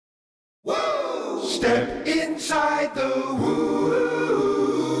Step inside the Woo-universe.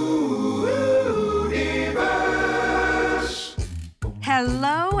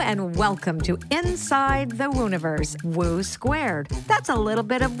 Hello and welcome to Inside the Wooniverse, Woo². That's a little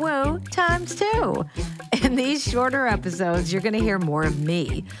bit of woo times two. In these shorter episodes, you're going to hear more of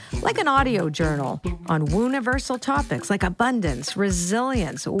me, like an audio journal on Wooniversal topics like abundance,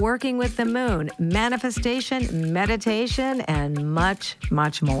 resilience, working with the moon, manifestation, meditation, and much,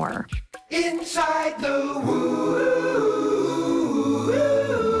 much more. Inside the Woo-universe.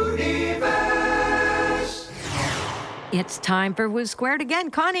 It's time for Woo² again.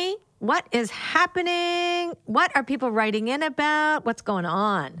 Connie, what is happening? What are people writing in about? What's going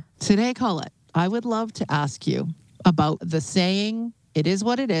on? Today, Colette, I would love to ask you about the saying, it is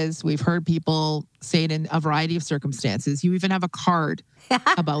what it is. We've heard people say it in a variety of circumstances. You even have a card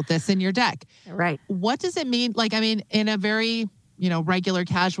about this in your deck. Right. What does it mean? In a very, regular,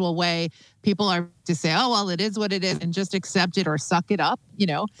 casual way, people are to say, oh, well, it is what it is and just accept it or suck it up,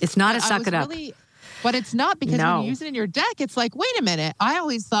 It's not a suck it up. But it's not, because No. when you use it in your deck, it's like, wait a minute. I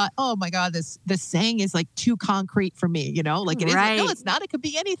always thought, oh my God, this saying is like too concrete for me, it is. Right. No, it's not. It could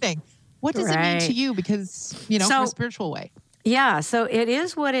be anything. What does it mean Right. to you? Because, So- from a spiritual way. Yeah, so it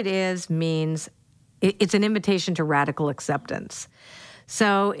is what it is means it's an invitation to radical acceptance.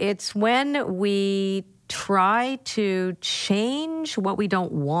 So it's when we try to change what we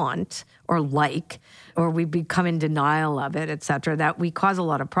don't want or like, or we become in denial of it, et cetera, that we cause a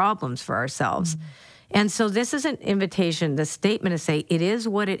lot of problems for ourselves. And so this is an invitation, the statement to say, it is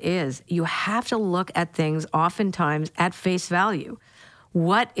what it is. You have to look at things oftentimes at face value.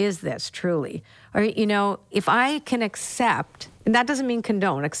 What is this truly? Or, if I can accept, and that doesn't mean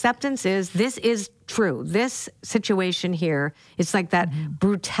condone, acceptance is, this is true. This situation here, it's like that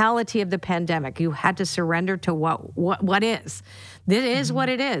brutality of the pandemic. You had to surrender to what is. This is what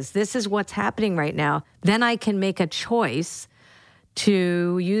it is. This is what's happening right now. Then I can make a choice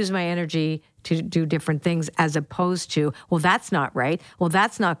to use my energy to do different things, as opposed to, well, that's not right. Well,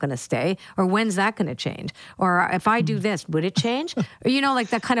 that's not going to stay. Or when's that going to change? Or if I do this, would it change? Or, like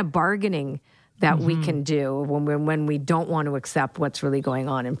that kind of bargaining that we can do when we don't want to accept what's really going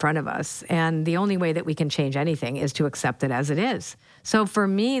on in front of us. And the only way that we can change anything is to accept it as it is. So for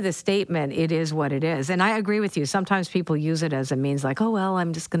me, the statement, it is what it is. And I agree with you. Sometimes people use it as a means like, oh, well,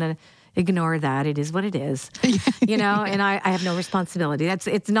 I'm just going to ignore that. It is what it is, and I have no responsibility.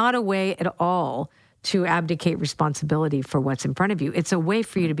 It's not a way at all to abdicate responsibility for what's in front of you. It's a way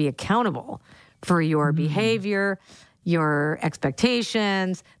for you to be accountable for your behavior, your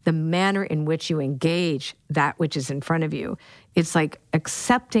expectations, the manner in which you engage that which is in front of you. It's like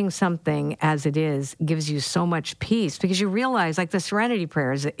accepting something as it is gives you so much peace, because you realize, like the serenity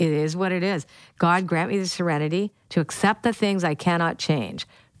prayers, it is what it is. God, grant me the serenity to accept the things I cannot change,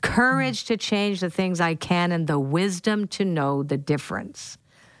 courage to change the things I can, and the wisdom to know the difference.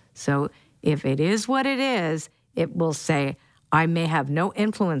 So if it is what it is, it will say, I may have no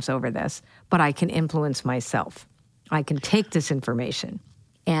influence over this, but I can influence myself. I can take this information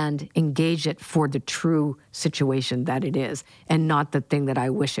and engage it for the true situation that it is, and not the thing that I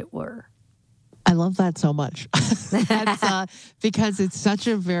wish it were. I love that so much. That's, because it's such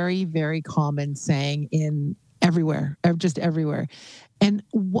a very, very common saying in everywhere, just everywhere. And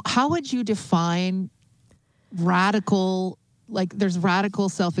how would you define radical, like there's radical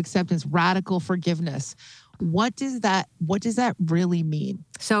self-acceptance, radical forgiveness. What does that really mean?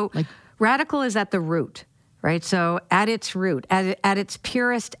 So radical is at the root, right? So at its root, at its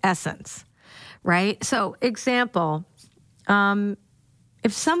purest essence, right? So example,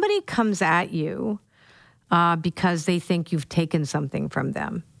 if somebody comes at you because they think you've taken something from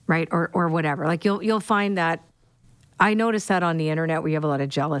them, right? Or whatever, like you'll find that, I notice that on the internet, we have a lot of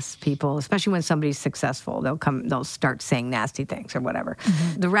jealous people, especially when somebody's successful. They'll start saying nasty things or whatever.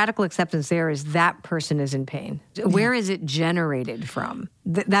 The radical acceptance there is that person is in pain. Where is it generated from?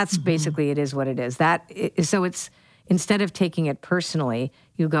 That's basically, it is what it is. So it's, instead of taking it personally,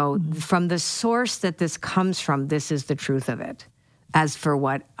 you go, from the source that this comes from, this is the truth of it, as for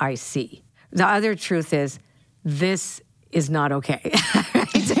what I see. The other truth is, this is not okay.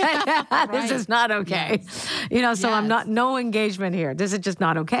 This is not okay. Yes. So I'm no engagement here. This is just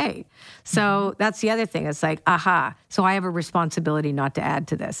not okay. So that's the other thing. It's like, so I have a responsibility not to add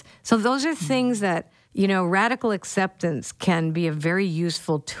to this. So those are things that, radical acceptance can be a very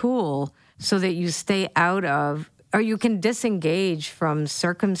useful tool so that you stay out of, or you can disengage from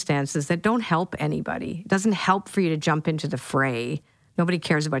circumstances that don't help anybody. It doesn't help for you to jump into the fray. Nobody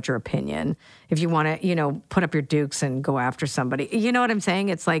cares about your opinion. If you want to, put up your dukes and go after somebody, you know what I'm saying?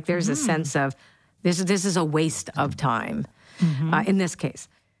 It's like there's a sense of this is a waste of time in this case.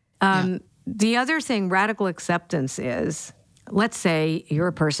 The other thing, radical acceptance is, let's say you're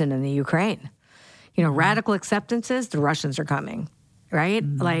a person in the Ukraine. Radical acceptance is the Russians are coming, right?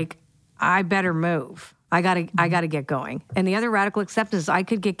 Like, I better move. I gotta get going. And the other radical acceptance is I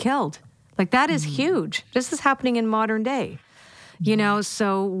could get killed. Like, that is huge. This is happening in modern day.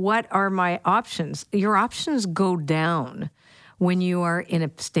 So what are my options? Your options go down when you are in a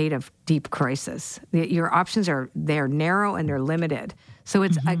state of deep crisis. Your options they're narrow and they're limited. So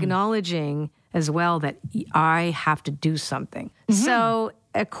it's acknowledging as well that I have to do something. So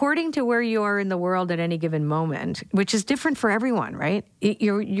according to where you are in the world at any given moment, which is different for everyone, right?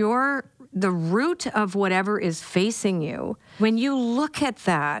 The root of whatever is facing you, when you look at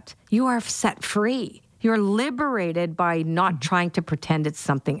that, you are set free. You're liberated by not trying to pretend it's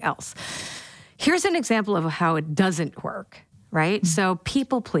something else. Here's an example of how it doesn't work, right? So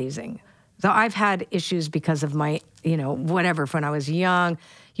people pleasing. So I've had issues because of my, whatever, when I was young.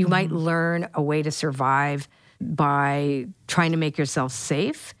 You might learn a way to survive by trying to make yourself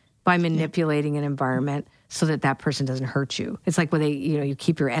safe, by manipulating an environment so that person doesn't hurt you. It's like when you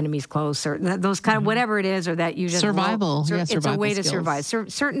keep your enemies close, or those kind of whatever it is, or that you just survival. It's a way to survive.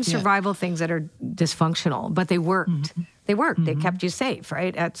 Certain survival things that are dysfunctional, but they worked. They worked. They kept you safe,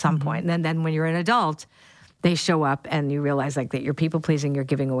 right? At some point. And then when you're an adult, they show up and you realize like that you're people pleasing, you're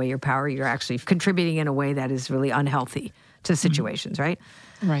giving away your power, you're actually contributing in a way that is really unhealthy to situations, right?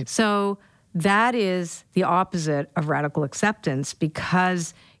 Right. So that is the opposite of radical acceptance,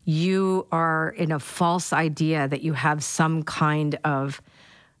 because you are in a false idea that you have some kind of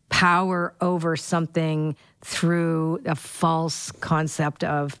power over something through a false concept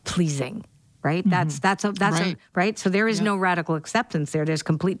of pleasing, right? Right. So there is no radical acceptance there. There's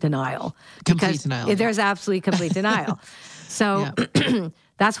complete denial. There's absolutely complete denial. So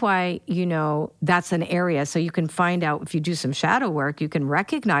that's why, that's an area. So you can find out, if you do some shadow work, you can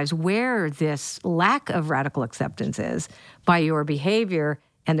recognize where this lack of radical acceptance is by your behavior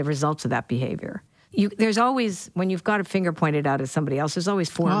and the results of that behavior. There's always, when you've got a finger pointed out at somebody else, there's always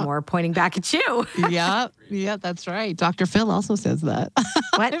four more pointing back at you. Yeah, that's right. Dr. Phil also says that.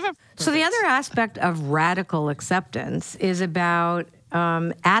 What? So the other aspect of radical acceptance is about,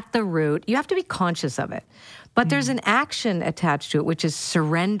 at the root, you have to be conscious of it. But there's an action attached to it, which is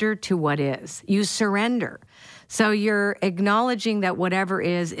surrender to what is. You surrender. So you're acknowledging that whatever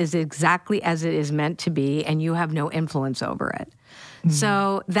is exactly as it is meant to be, and you have no influence over it.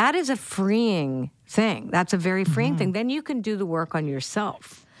 So that is a freeing thing. That's a very freeing thing. Then you can do the work on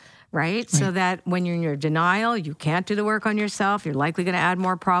yourself, right? So that when you're in your denial, you can't do the work on yourself. You're likely going to add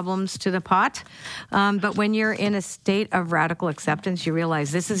more problems to the pot. But when you're in a state of radical acceptance, you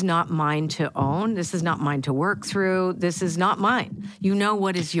realize this is not mine to own. This is not mine to work through. This is not mine. You know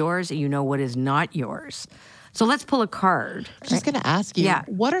what is yours, and you know what is not yours. So let's pull a card. I was just going to ask you,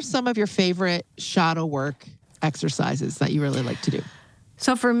 what are some of your favorite shadow work exercises that you really like to do?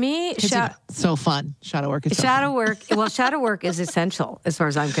 So for me, so fun. Shadow work is shadow work is essential as far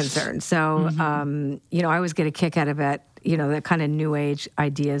as I'm concerned. So, I always get a kick out of it, the kind of new age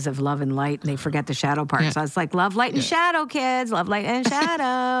ideas of love and light, and they forget the shadow part. So it's like love, light, and shadow, kids. Love, light, and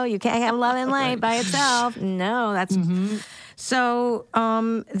shadow. You can't have love and light by itself. No, that's... So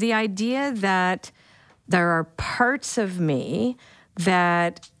the idea that there are parts of me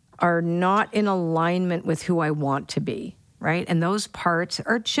that are not in alignment with who I want to be, right? And those parts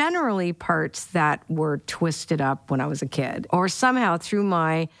are generally parts that were twisted up when I was a kid, or somehow through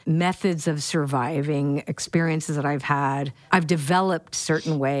my methods of surviving, experiences that I've had, I've developed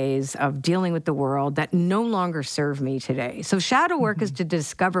certain ways of dealing with the world that no longer serve me today. So shadow work is to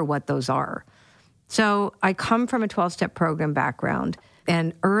discover what those are. So I come from a 12-step program background.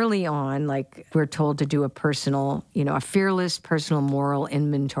 And early on, like, we're told to do a personal, a fearless personal moral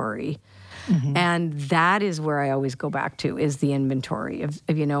inventory. And that is where I always go back to, is the inventory of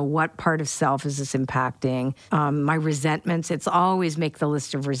what part of self is this impacting? My resentments, it's always make the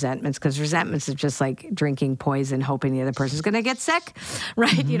list of resentments, because resentments is just like drinking poison, hoping the other person's going to get sick,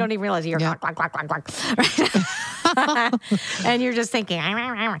 right? You don't even realize you're right? And you're just thinking,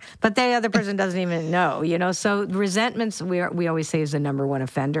 but the other person doesn't even know, So resentments, we always say, is the number one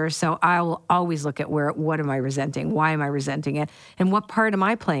offender. So I'll always look at what am I resenting? Why am I resenting it? And what part am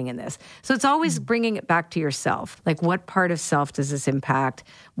I playing in this? So it's always bringing it back to yourself. Like, what part of self does this impact?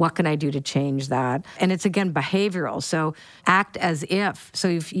 What can I do to change that? And it's, again, behavioral. So act as if. So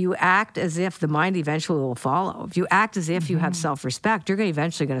if you act as if, the mind eventually will follow. If you act as if you have self-respect, you're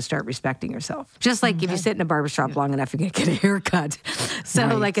eventually going to start respecting yourself. Just like if you sit in a barbershop long enough, you're going to get a haircut. So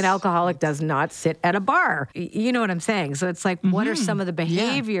Right. like an alcoholic does not sit at a bar. You know what I'm saying? So it's like, what are some of the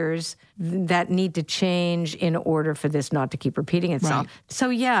behaviors that need to change in order for this not to keep repeating itself?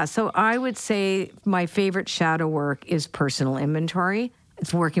 Right. So I would say my favorite shadow work is personal inventory.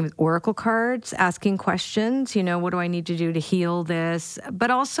 It's working with oracle cards, asking questions, what do I need to do to heal this?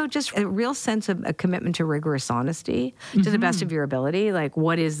 But also just a real sense of a commitment to rigorous honesty to the best of your ability. Like,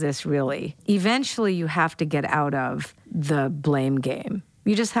 what is this really? Eventually, you have to get out of the blame game.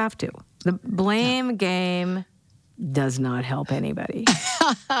 You just have to. The blame game does not help anybody.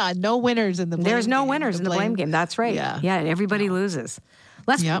 No winners in the blame There's no game. winners in the blame game. That's right. Yeah. Everybody loses.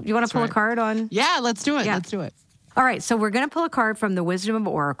 You want to pull a card on? Yeah, let's do it. Yeah. Let's do it. All right, so we're going to pull a card from the Wisdom of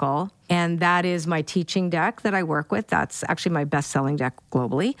Oracle, and that is my teaching deck that I work with. That's actually my best-selling deck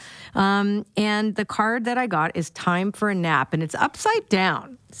globally. And the card that I got is Time for a Nap, and it's upside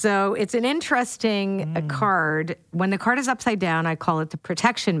down. So it's an interesting card. When the card is upside down, I call it the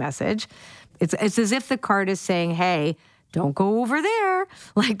protection message. It's as if the card is saying, hey, don't go over there.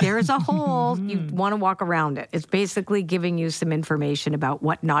 Like there's a hole. You want to walk around it. It's basically giving you some information about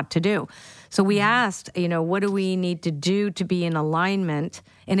what not to do. So we asked, what do we need to do to be in alignment?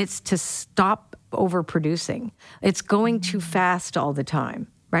 And it's to stop overproducing. It's going too fast all the time,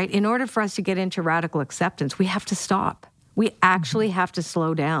 right? In order for us to get into radical acceptance, we have to stop. We actually have to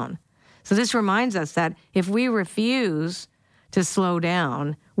slow down. So this reminds us that if we refuse to slow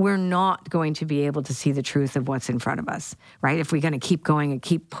down, we're not going to be able to see the truth of what's in front of us, right? If we're going to keep going and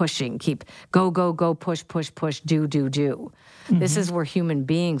keep pushing, keep go, push, do. This is we're human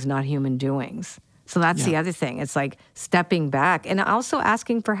beings, not human doings. So that's the other thing. It's like stepping back and also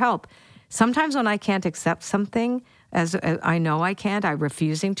asking for help. Sometimes when I can't accept something, as I know I can't, I'm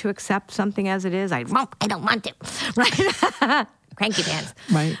refusing to accept something as it is. I don't want to, right? Cranky pants.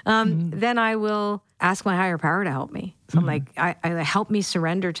 Right. Then I will ask my higher power to help me. So I'm like, I help me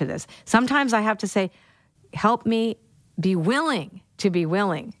surrender to this. Sometimes I have to say, help me be willing to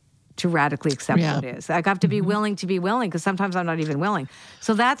radically accept what is. Like, I have to be willing to be willing, because sometimes I'm not even willing.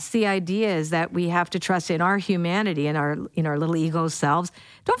 So that's the idea, is that we have to trust in our humanity and our little ego selves.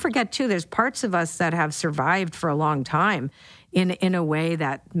 Don't forget, too, there's parts of us that have survived for a long time in a way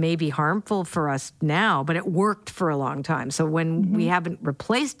that may be harmful for us now, but it worked for a long time. So when we haven't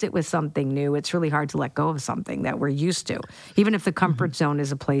replaced it with something new, it's really hard to let go of something that we're used to, even if the comfort zone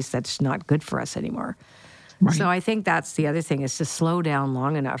is a place that's not good for us anymore. Right. So I think that's the other thing, is to slow down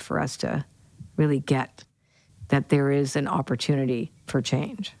long enough for us to really get that there is an opportunity for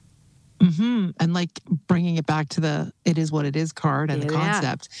change. And like bringing it back to the it is what it is card and the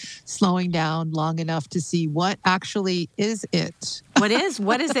concept, slowing down long enough to see what actually is it. What is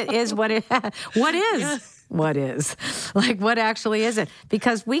like, what actually is it?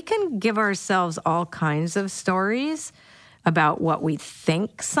 Because we can give ourselves all kinds of stories about what we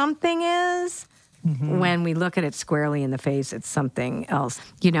think something is. When we look at it squarely in the face, it's something else.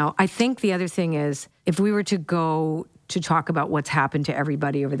 I think the other thing is, if we were to go to talk about what's happened to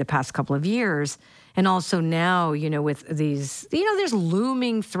everybody over the past couple of years, and also now, with these, there's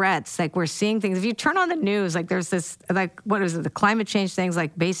looming threats. Like, we're seeing things. If you turn on the news, like there's this, like, what is it? The climate change things,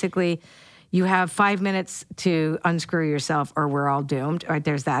 like basically you have 5 minutes to unscrew yourself or we're all doomed. Right?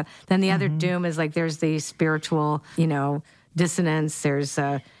 There's that. Then the other doom is like, there's the spiritual, dissonance. There's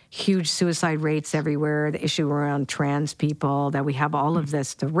huge suicide rates everywhere, the issue around trans people, that we have all of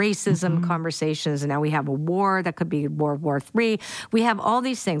this, the racism conversations, and now we have a war that could be World War III. We have all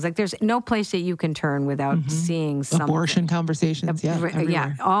these things. Like, there's no place that you can turn without seeing something. Abortion conversations,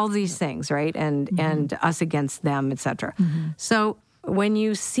 all these things, right? And us against them, et cetera. So when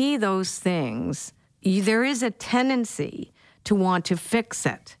you see those things, there is a tendency to want to fix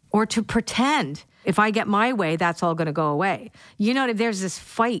it or to pretend. If I get my way, that's all going to go away. There's this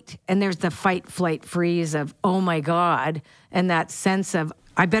fight, and there's the fight, flight, freeze of, oh my God, and that sense of,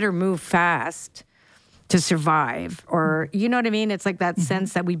 I better move fast to survive. Or, you know what I mean? It's like that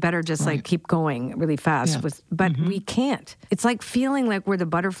sense that we better just like keep going really fast. But we can't. It's like feeling like we're the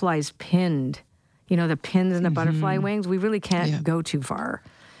butterflies pinned, the pins in the butterfly wings. We really can't go too far.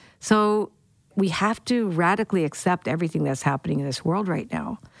 So we have to radically accept everything that's happening in this world right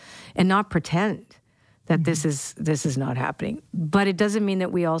now, and not pretend that this is not happening. But it doesn't mean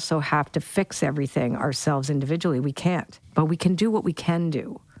that we also have to fix everything ourselves individually. We can't. But we can do what we can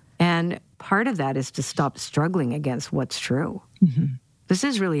do. And part of that is to stop struggling against what's true. This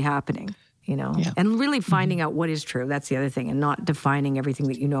is really happening, and really finding out what is true. That's the other thing, and not defining everything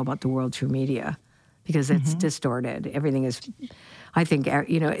that you know about the world through media, because it's distorted. Everything is, I think,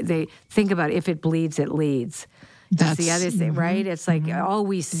 they think about, if it bleeds, it leads. That's the other thing, right? It's like all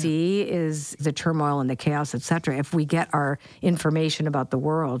we see is the turmoil and the chaos, et cetera, if we get our information about the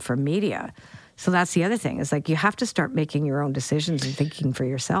world from media. So that's the other thing. It's like you have to start making your own decisions and thinking for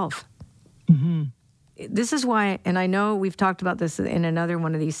yourself. Mm-hmm. This is why, and I know we've talked about this in another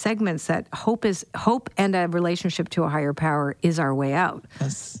one of these segments, that hope and a relationship to a higher power is our way out.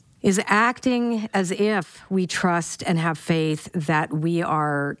 Yes. Is acting as if we trust and have faith that we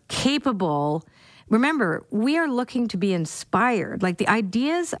are capable. Remember, we are looking to be inspired. Like the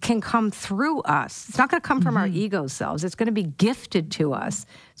ideas can come through us. It's not going to come from our ego selves. It's going to be gifted to us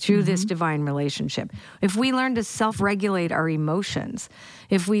through this divine relationship. If we learn to self-regulate our emotions,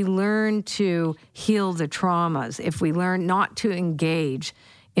 if we learn to heal the traumas, if we learn not to engage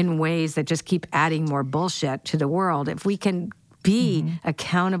in ways that just keep adding more bullshit to the world, if we can be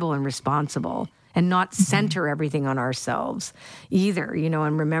accountable and responsible and not center everything on ourselves either,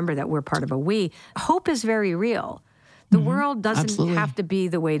 and remember that we're part of a we. Hope is very real. The world doesn't have to be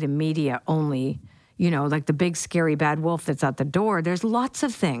the way the media only, like the big scary bad wolf that's at the door. There's lots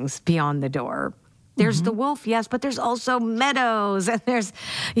of things beyond the door. There's the wolf, yes, but there's also meadows, and there's,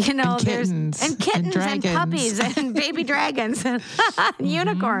 and kittens and puppies and baby dragons and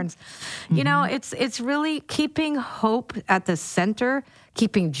unicorns. It's really keeping hope at the center,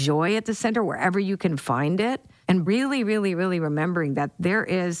 keeping joy at the center wherever you can find it, and really, really, really remembering that there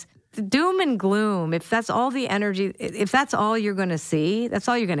is doom and gloom. If that's all the energy, if that's all you're going to see, that's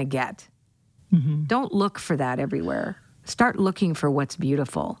all you're going to get. Don't look for that everywhere. Start looking for what's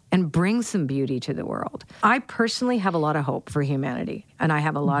beautiful and bring some beauty to the world. I personally have a lot of hope for humanity. And I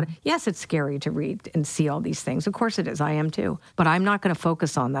have a lot of, yes, it's scary to read and see all these things. Of course it is. I am too. But I'm not going to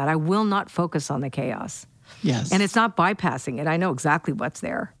focus on that. I will not focus on the chaos. Yes. And it's not bypassing it. I know exactly what's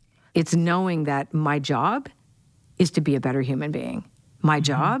there. It's knowing that my job is to be a better human being. My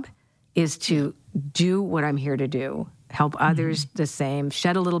job is to do what I'm here to do. Help others the same,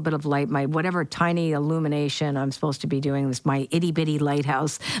 shed a little bit of light, my whatever tiny illumination I'm supposed to be doing, this my itty-bitty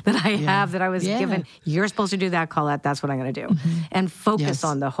lighthouse that I have that I was given. You're supposed to do that, Colette, that's what I'm going to do. And focus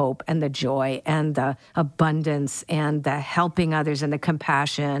on the hope and the joy and the abundance and the helping others and the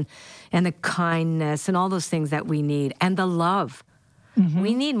compassion and the kindness and all those things that we need and the love.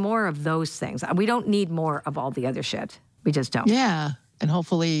 We need more of those things. We don't need more of all the other shit. We just don't. Yeah. And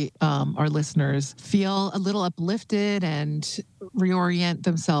hopefully our listeners feel a little uplifted and reorient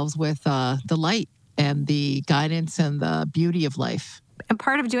themselves with the light and the guidance and the beauty of life. And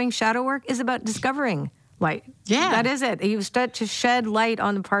part of doing shadow work is about discovering light. Yeah. That is it. You start to shed light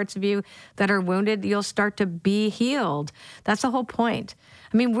on the parts of you that are wounded. You'll start to be healed. That's the whole point.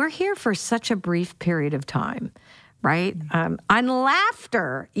 I mean, we're here for such a brief period of time. Right? And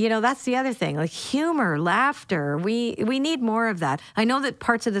laughter, that's the other thing, like humor, laughter. We need more of that. I know that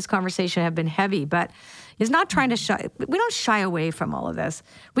parts of this conversation have been heavy, but it's not trying to we don't shy away from all of this.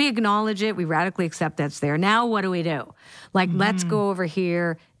 We acknowledge it. We radically accept that's there. Now, what do we do? Like, let's go over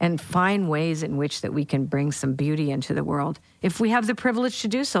here and find ways in which that we can bring some beauty into the world. If we have the privilege to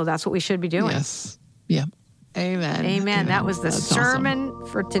do so, that's what we should be doing. Yes. Yeah. Amen. Amen. That was the sermon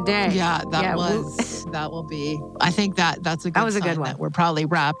for today. Yeah, that will be. I think that's a good. That was a good one. That we're probably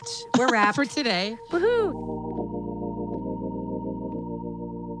wrapped. We're wrapped for today. Woohoo!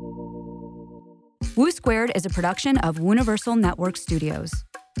 Woo² is a production of Universal Network Studios.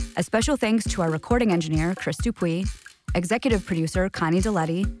 A special thanks to our recording engineer, Chris Dupuis, executive producer, Connie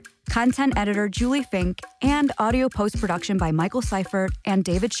Deletti, content editor, Julie Fink, and audio post-production by Michael Seifert and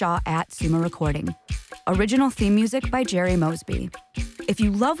David Shaw at Suma Recording. Original theme music by Jerry Mosby. If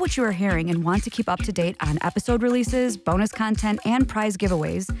you love what you are hearing and want to keep up to date on episode releases, bonus content, and prize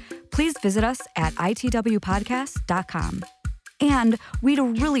giveaways, please visit us at itwpodcast.com. And we'd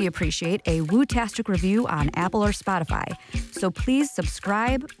really appreciate a Woo-tastic review on Apple or Spotify. So please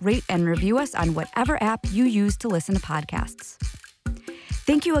subscribe, rate, and review us on whatever app you use to listen to podcasts.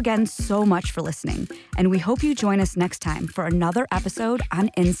 Thank you again so much for listening, and we hope you join us next time for another episode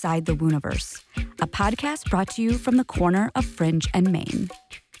on Inside the Wooniverse, a podcast brought to you from the corner of Fringe and Maine.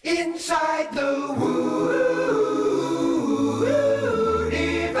 Inside the Woo.